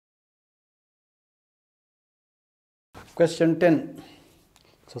Question 10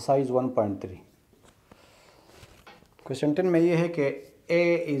 exercise 1.3। Question 10 में ये है कि A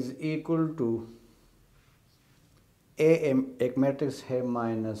इज़ इक्वल टू ए एक मैट्रिक्स है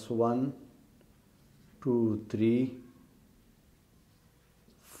 -1 2 3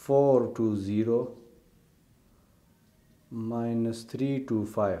 4 2 0 -3 2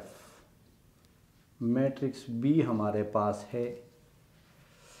 5। मैट्रिक्स B हमारे पास है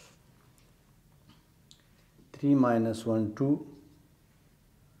 3 -1 2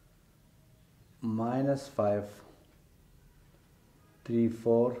 -5 3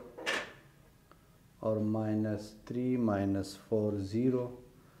 4 और -3 -4 0।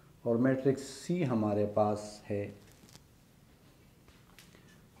 और मैट्रिक्स C हमारे पास है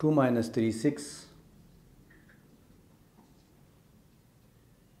 2 -3 6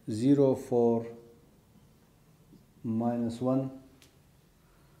 0 4 -1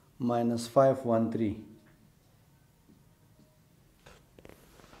 -5 1 3।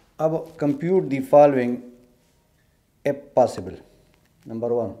 अब compute the following if possible.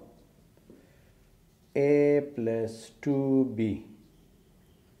 Number 1 A + 2B।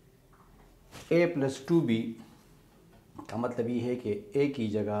 A + 2B का मतलब ये है कि A की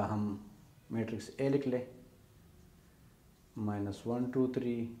जगह हम मैट्रिक्स A लिख लें -1 2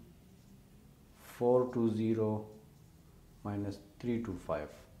 3 4 2 0 -3 2 5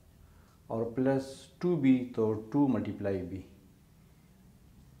 और +2B तो 2 × B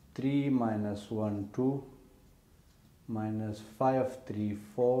 3 -1 2 -5 3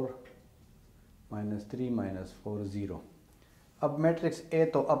 4 -3 -4 0। अब मैट्रिक्स A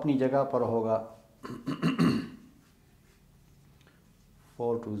तो अपनी जगह पर होगा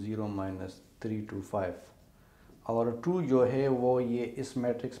 4 2 0 -3 2 5 और 2 जो है वो ये इस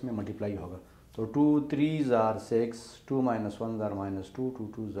मैट्रिक्स में मल्टीप्लाई होगा। तो 2 3 are 6 2 - 1 are -2 2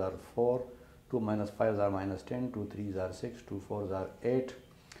 2 are 4 2 - 5 are -10 2 3 are 6 2 4 are 8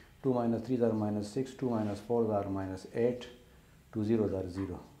 2 - 3 are -6 2 - 4 are -8 2 0 are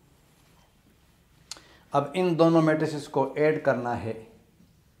 0। अब इन दोनों मैट्रिसेस को ऐड करना है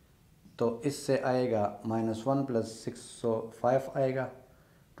तो इससे आएगा -1 + 6 so 5 आएगा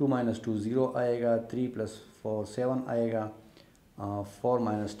 2 - 2 0 आएगा 3 + 4 7 आएगा 4 -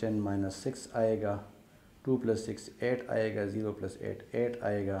 10 - 6 आएगा 2 + 6 8 आएगा 0 + 8 8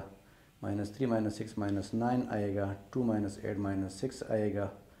 आएगा -3 - 6 - 9 आएगा 2 - 8 - 6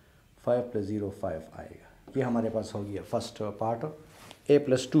 आएगा 5 + 0 5 आएगा। ये हमारे पास हो गया फर्स्ट पार्ट A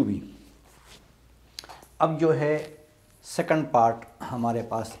 + 2B। अब जो है सेकंड पार्ट हमारे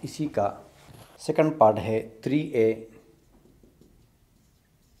पास इसी का सेकंड पार्ट है 3A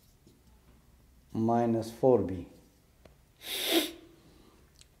 - 4B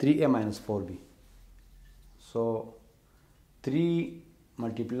 3A - 4B। So 3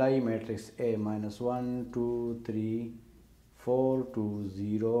 × matrix A -1 2 3 4 2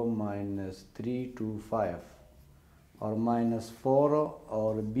 0 -3 2 5 और -4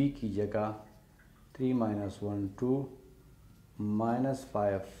 और B की जगह 3 -1 2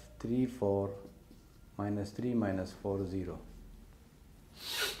 -5 3 4 -3 -4 0।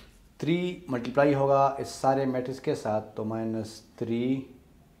 3 मल्टीप्लाई होगा इस सारे मैट्रिक्स के साथ तो -3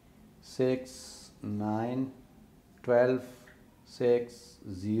 6 9 12 6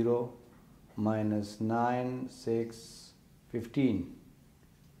 0 -9 6 15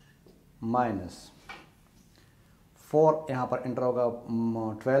 -4 यहाँ पर एंटर होगा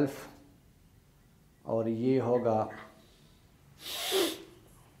 12 और ये होगा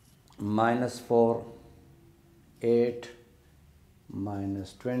 -4 8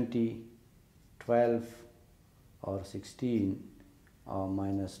 -20 12 और 16 और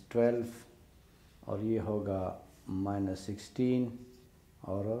 -12 और ये होगा -16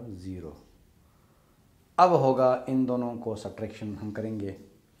 और 0। अब होगा इन दोनों को सब्ट्रैक्शन हम करेंगे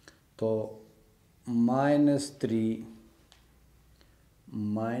तो -3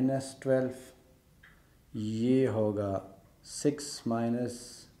 -12 ये होगा 6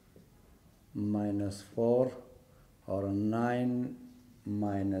 -4 और 9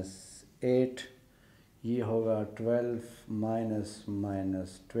 -8 ये होगा 12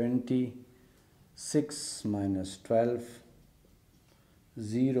 -20 6 -12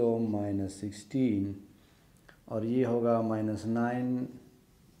 0 -16 और ये होगा -9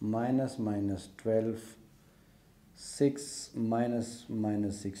 -12 6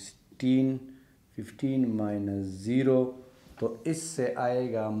 -16 15 -0 तो इससे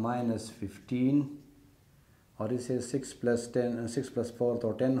आएगा -15 और इसे 6 + 4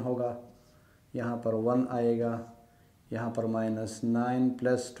 तो 10 होगा। यहाँ पर 1 आएगा यहाँ पर -9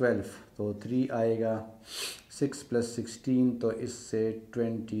 + 12 तो 3 आएगा 6 + 16 तो इससे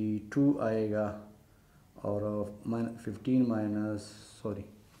 22 आएगा और 15 माइनस सॉरी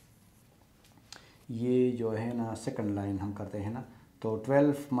ये जो है ना सेकंड लाइन हम करते हैं ना, तो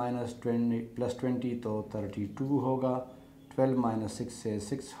 12 माइनस 20 प्लस 20 तो 32 होगा, 12 माइनस 6 से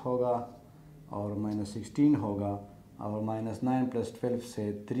 6 होगा और माइनस 16 होगा, और माइनस 9 प्लस 12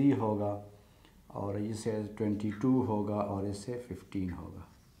 से 3 होगा, और इससे 22 होगा और इससे 15 होगा।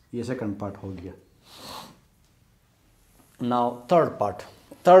 ये सेकंड पार्ट हो गया। नाउ थर्ड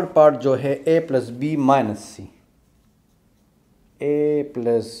पार्ट जो है a plus B minus C, a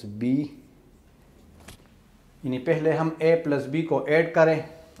plus B, यानी पहले हम a प्लस बी को ऐड करें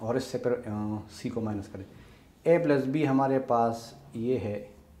और इससे फिर c को माइनस करें। a प्लस बी हमारे पास ये है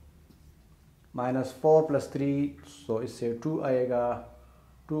 -4 प्लस 3, सो इससे 2 आएगा,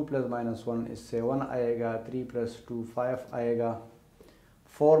 2 प्लस माइनस 1 इससे 1 आएगा, 3 प्लस 2 5 आएगा,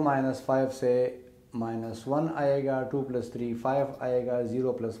 4 माइनस 5 से -1 आएगा, 2 प्लस 3 5 आएगा,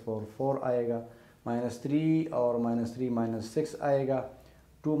 0 प्लस 4 4 आएगा, -3 और -3 -6 आएगा,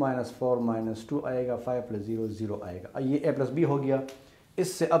 2 माइनस 4 -2 आएगा, 5 प्लस 0 0 आएगा। ये a प्लस बी हो गया।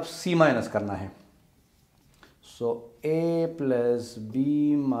 इससे अब c माइनस करना है, सो a प्लस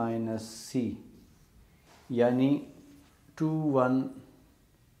बी माइनस सी, यानी 2 1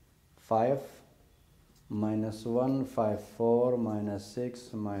 5 -1 5 4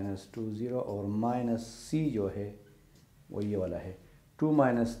 -6 -2 0 और माइनस c जो है वो ये वाला है 2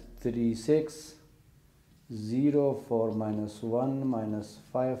 माइनस 3 6 0 4 -1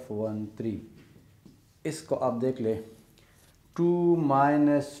 -5 1 3। इसको आप देख ले, 2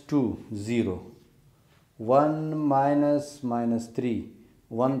 minus 2 0, 1 minus 3,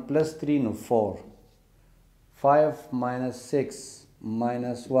 1 plus 3 no 4, 5 minus 6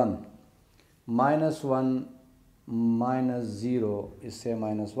 -1, -1 -0 इससे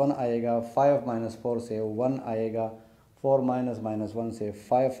 -1 आएगा, 5 माइनस 4 से 1 आएगा, 4 माइनस -1 से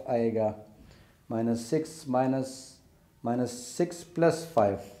 5 आएगा, -6 प्लस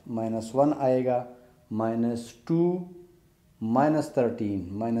 5 -1 आएगा, -2 -13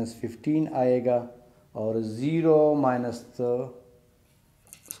 -15 आएगा, और 0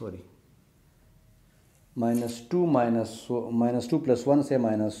 -2 प्लस 1 से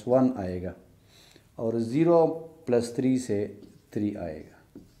 -1 आएगा, और 0 प्लस 3 से 3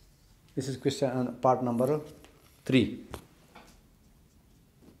 आएगा। This is question part number 3।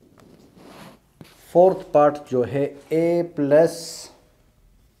 Fourth part जो है a प्लस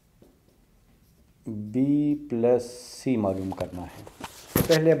बी प्लस सी मालूम करना है। तो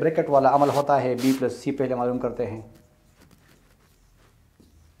पहले ब्रैकेट वाला अमल होता है, b प्लस सी पहले मालूम करते हैं।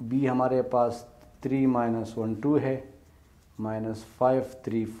 b हमारे पास 3 माइनस 1 2 है, -5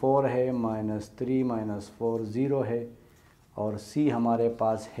 3 4 है, -3 4 0 है, और c हमारे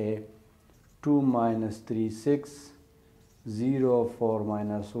पास है 2 3 6 0 4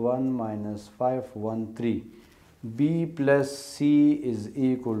 -1 -5 1 3। b plus c is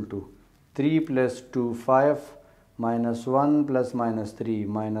equal to 3 plus 2 5 -1 plus -3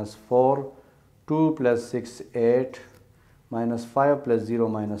 -4, 2 plus 6 8 -5 plus 0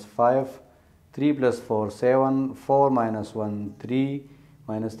 -5, 3 plus 4 7, 4 minus 1 3,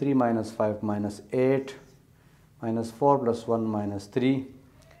 -3 -5 -8, -4 plus 1 -3,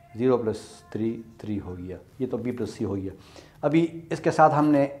 0 plus 3 3 हो गया। ये तो b प्लस सी हो गया। अभी इसके साथ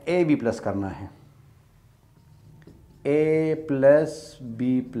हमने a b प्लस करना है, a plus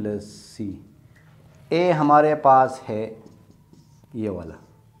B plus C. a हमारे पास है ये वाला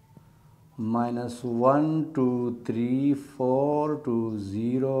 -1 2 3 4 2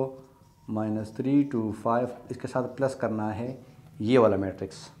 0 -3 2 5, इसके साथ प्लस करना है ये वाला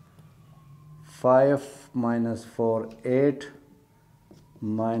मैट्रिक्स 5 -4 8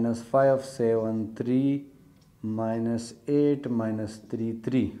 -5 7 3 -8 -3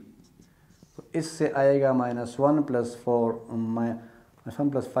 3। तो इससे आएगा -1 प्लस 4 1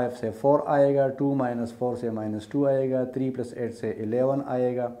 प्लस 5 से 4 आएगा, 2 माइनस 4 से -2 आएगा, 3 प्लस 8 से 11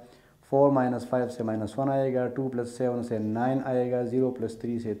 आएगा, 4 माइनस 5 से -1 आएगा, 2 प्लस 7 से 9 आएगा, 0 प्लस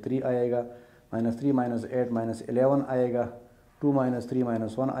 3 से 3 आएगा, -3 -8 -11 आएगा, 2 -3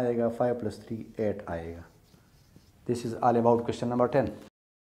 -1 आएगा, 5 प्लस 3 8 आएगा। This is all about question number 10।